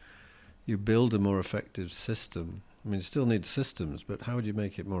you build a more effective system? I mean, you still need systems, but how would you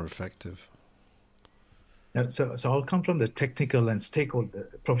make it more effective? So I'll come from the technical and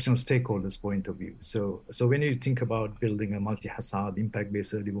professional stakeholders point of view. So when you think about building a multi-hazard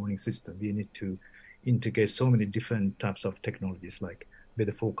impact-based early warning system, we need to integrate so many different types of technologies like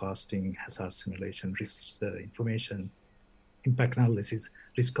weather forecasting, hazard simulation, risk information, impact analysis,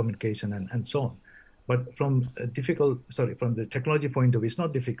 risk communication, and so on. But from the technology point of view, it's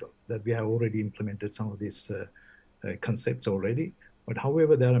not difficult that we have already implemented some of these concepts already. But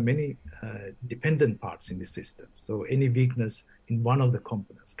however, there are many dependent parts in the system. So any weakness in one of the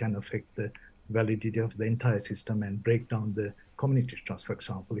components can affect the validity of the entire system and break down the community trust, for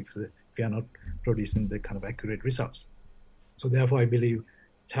example, if we are not producing the kind of accurate results. So therefore, I believe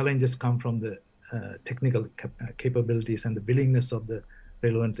challenges come from the technical capabilities and the willingness of the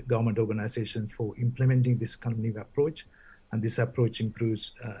relevant government organizations for implementing this kind of new approach. And this approach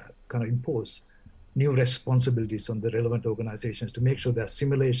impose new responsibilities on the relevant organizations to make sure that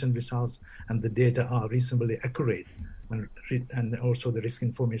simulation results and the data are reasonably accurate, and also the risk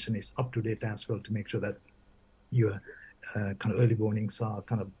information is up to date as well to make sure that your kind of early warnings are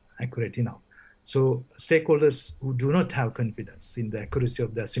kind of accurate enough. So stakeholders who do not have confidence in the accuracy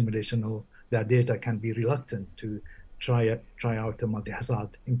of their simulation or their data can be reluctant to try out a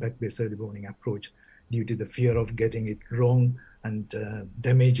multi-hazard impact-based early warning approach due to the fear of getting it wrong and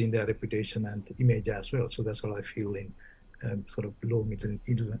damaging their reputation and image as well. So that's what I feel in sort of low middle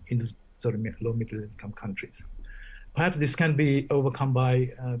income countries. Perhaps this can be overcome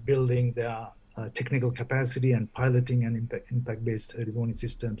by building their technical capacity and piloting and impact-based early warning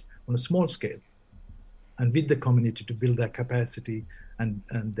systems on a small scale, and with the community to build their capacity and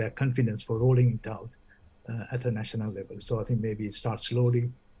their confidence for rolling it out at a national level. So I think maybe start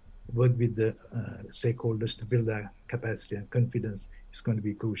slowly, work with the stakeholders to build their capacity and confidence is going to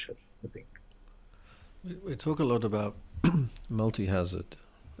be crucial, I think. We talk a lot about multi-hazard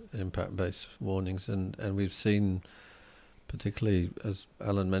impact-based warnings, and we've seen, particularly as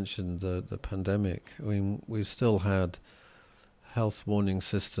Alan mentioned, the pandemic. I mean, we've still had health warning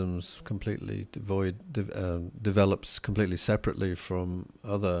systems completely developed completely separately from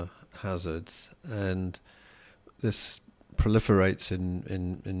other hazards, and this proliferates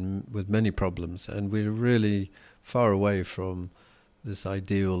in with many problems, and we're really far away from this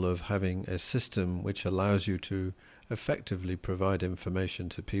ideal of having a system which allows you to effectively provide information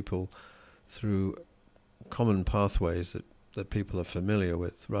to people through common pathways that people are familiar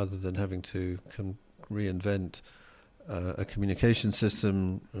with, rather than having to reinvent a communication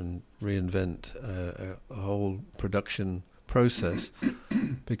system and reinvent a whole production process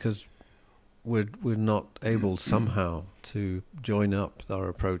because we're not able somehow to join up our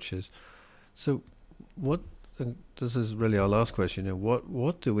approaches. So this is really our last question.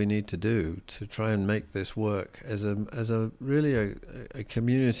 What do we need to do to try and make this work as a really a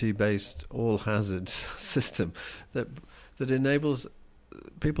community-based all hazards system that enables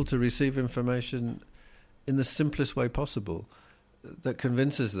people to receive information in the simplest way possible, that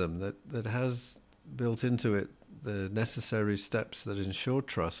convinces them, that has built into it the necessary steps that ensure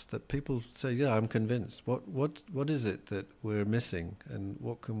trust, that people say, yeah, I'm convinced. What is it that we're missing, and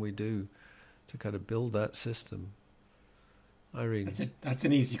what can we do to kind of build that system? Irene. That's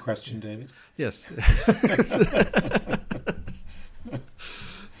an easy question, David. Yes.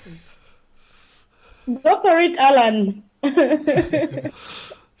 Go for it, Alan.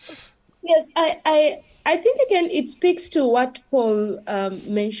 Yes, I think again it speaks to what Paul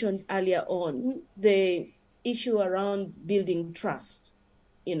mentioned earlier on, the issue around building trust.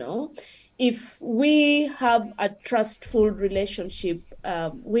 If we have a trustful relationship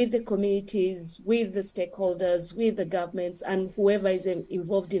with the communities, with the stakeholders, with the governments, and whoever is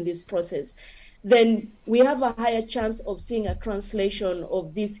involved in this process, then we have a higher chance of seeing a translation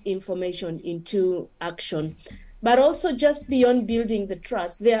of this information into action. But also, just beyond building the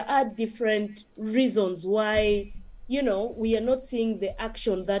trust, there are different reasons why, we are not seeing the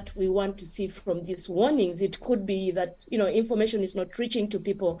action that we want to see from these warnings. It could be that, information is not reaching to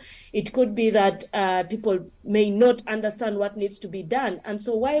people. It could be that people may not understand what needs to be done. And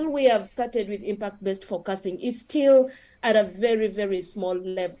so while we have started with impact-based forecasting, it's still at a very, very small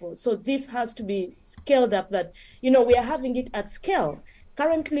level. So this has to be scaled up, that, we are having it at scale.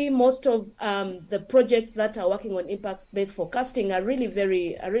 Currently, most of the projects that are working on impact-based forecasting are really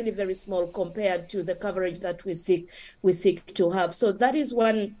very small compared to the coverage that we seek to have. So that is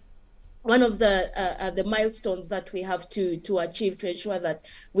one of the milestones that we have to achieve to ensure that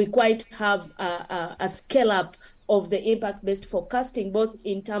we quite have a scale up of the impact-based forecasting, both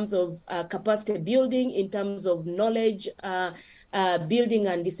in terms of capacity building, in terms of knowledge building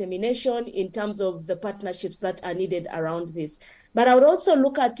and dissemination, in terms of the partnerships that are needed around this. But I would also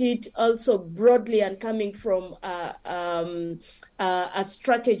look at it also broadly and coming from a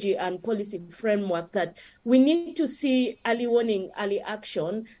strategy and policy framework, that we need to see early warning, early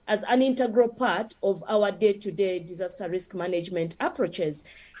action as an integral part of our day-to-day disaster risk management approaches.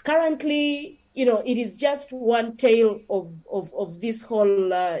 Currently, it is just one tail of this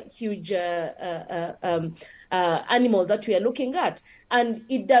whole huge animal that we are looking at. And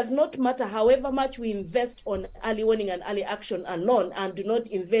it does not matter however much we invest on early warning and early action alone and do not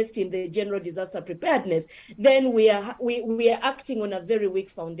invest in the general disaster preparedness, then we are acting on a very weak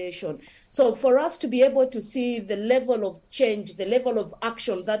foundation. So for us to be able to see the level of change, the level of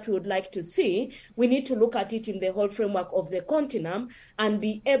action that we would like to see, we need to look at it in the whole framework of the continuum and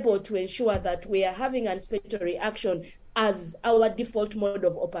be able to ensure that we are having anticipatory action as our default mode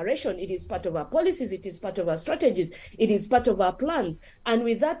of operation. It is part of our policies, it is part of our strategies, it is part of our plans. And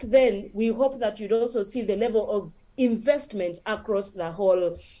with that, then we hope that you'd also see the level of investment across the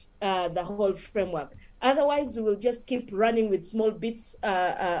whole framework. Otherwise, we will just keep running with small bits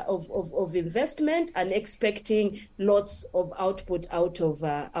of investment and expecting lots of output out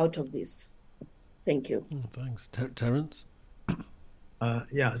of this. Thank you. Thanks. Terence?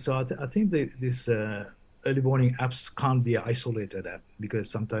 So I think this early warning apps can't be an isolated app,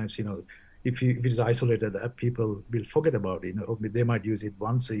 because sometimes, if it is isolated app, people will forget about it. They might use it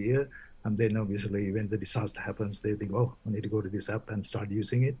once a year, and then obviously when the disaster happens, they think, oh, I need to go to this app and start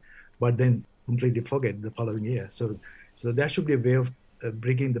using it. But then completely forget the following year. So there should be a way of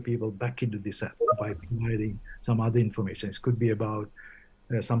bringing the people back into this app by providing some other information. It could be about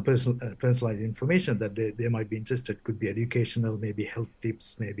some personalized information that they might be interested. Could be educational, maybe health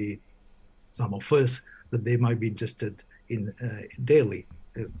tips, maybe some offers that they might be interested in daily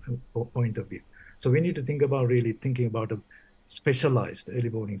point of view. So we need to think about really thinking about a specialized early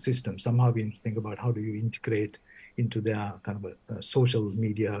warning system. Somehow we need to think about how do you integrate into their kind of a social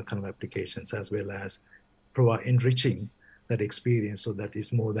media kind of applications, as well as provide enriching that experience so that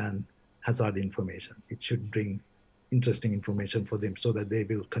it's more than hazard information. It should bring interesting information for them so that they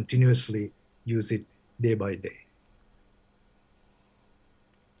will continuously use it day by day.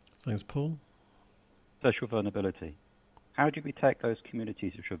 Thanks, Paul. Social vulnerability. How do you protect those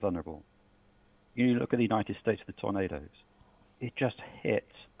communities which are vulnerable? You look at the United States with the tornadoes. It just hit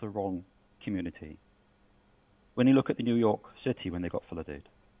the wrong community. When you look at the New York City when they got flooded,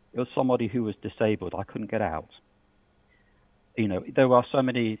 it was somebody who was disabled. I couldn't get out. You know, there are so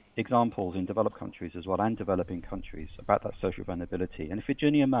many examples in developed countries as well and developing countries about that social vulnerability. And if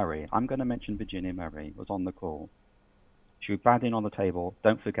Virginia Murray, I'm going to mention Virginia Murray, was on the call, she was batting on the table,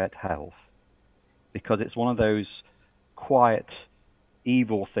 don't forget health, because it's one of those quiet,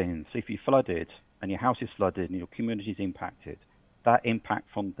 evil things. So if you flooded and your house is flooded and your community is impacted, that impact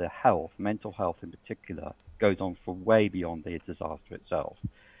from the health, mental health in particular, goes on for way beyond the disaster itself.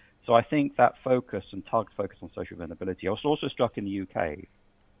 So I think that focus and target focus on social vulnerability. I was also struck in the UK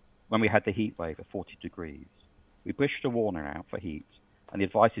when we had the heat wave at 40 degrees. We pushed a warning out for heat, and the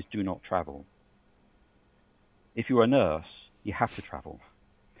advice is do not travel. If you're a nurse, you have to travel.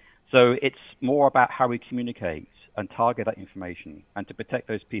 So it's more about how we communicate and target that information, and to protect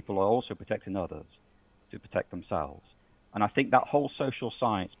those people are also protecting others, to protect themselves. And I think that whole social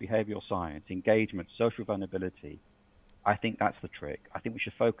science, behavioral science, engagement, social vulnerability, I think that's the trick. I think we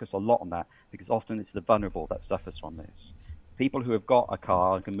should focus a lot on that, because often it's the vulnerable that suffers from this. People who have got a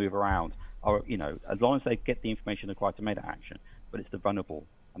car and can move around are, you know, as long as they get the information required to make that action, but it's the vulnerable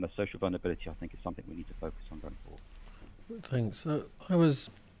and the social vulnerability, I think, is something we need to focus on going forward. Thanks. I was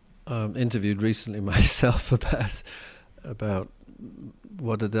interviewed recently myself about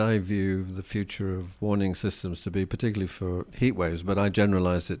what did I view the future of warning systems to be, particularly for heat waves, but I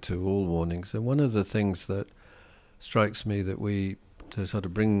generalized it to all warnings. And one of the things that strikes me that we, to sort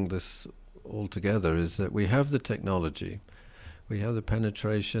of bring this all together, is that we have the technology, we have the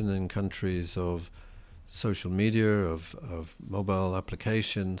penetration in countries of social media, of mobile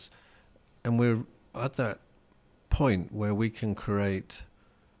applications, and we're at that point where we can create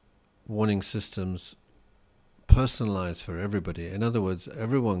warning systems personalized for everybody. In other words,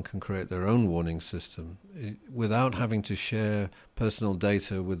 everyone can create their own warning system without having to share personal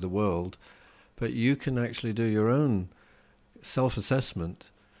data with the world, but you can actually do your own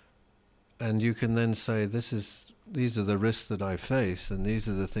self-assessment, and you can then say, these are the risks that I face, and these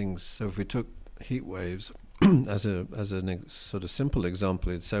are the things. So if we took heat waves as a sort of simple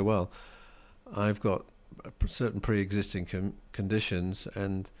example, you'd say, well, I've got certain pre-existing conditions,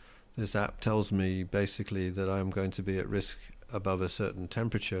 and this app tells me basically that I'm going to be at risk above a certain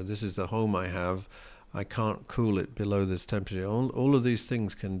temperature. This is the home I have. I can't cool it below this temperature. All of these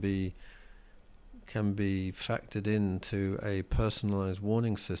things can be factored into a personalized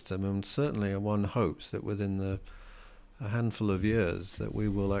warning system, and certainly one hopes that within a handful of years that we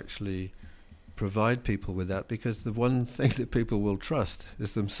will actually provide people with that, because the one thing that people will trust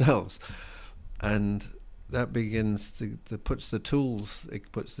is themselves. And that begins to puts the tools, it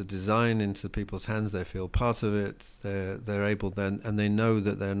puts the design into people's hands. They feel part of it. They're able then, and they know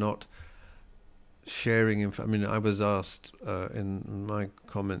that they're not sharing I mean, I was asked in my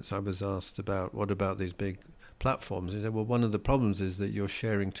comments, I was asked about what about these big platforms. He said, well, one of the problems is that you're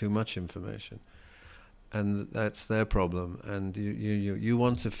sharing too much information, and that's their problem. And you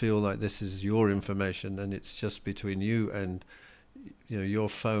want to feel like this is your information, and it's just between you and your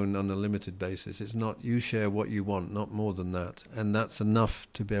phone on a limited basis. It's not, you share what you want, not more than that. And that's enough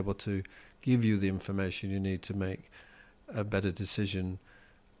to be able to give you the information you need to make a better decision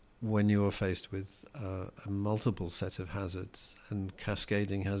when you are faced with a multiple set of hazards and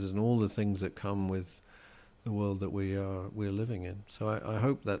cascading hazards and all the things that come with the world that we're living in. So I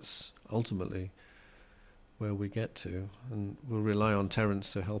hope that's ultimately where we get to, and we'll rely on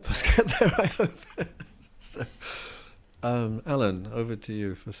Terence to help us get there, I hope. So, Alan, over to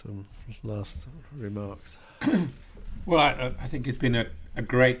you for some last remarks. Well, I think it's been a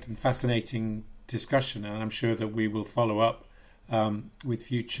great and fascinating discussion, and I'm sure that we will follow up with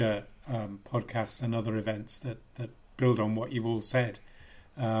future podcasts and other events that build on what you've all said.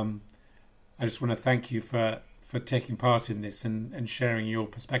 I just want to thank you for for taking part in this and sharing your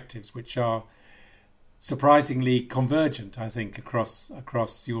perspectives, which are surprisingly convergent, I think, across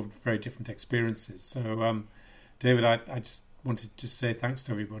your very different experiences. So, David, I just wanted to say thanks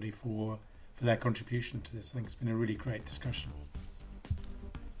to everybody for their contribution to this. I think it's been a really great discussion.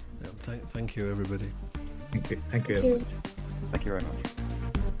 Yeah, thank you, everybody. Thank you. Thank you, everybody. Thank you very much.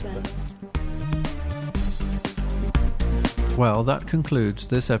 Bye. Well, that concludes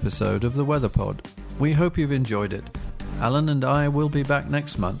this episode of the Weather Pod. We hope you've enjoyed it. Alan and I will be back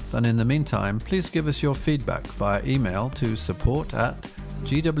next month, and in the meantime, please give us your feedback via email to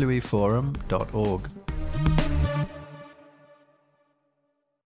support@gweforum.org.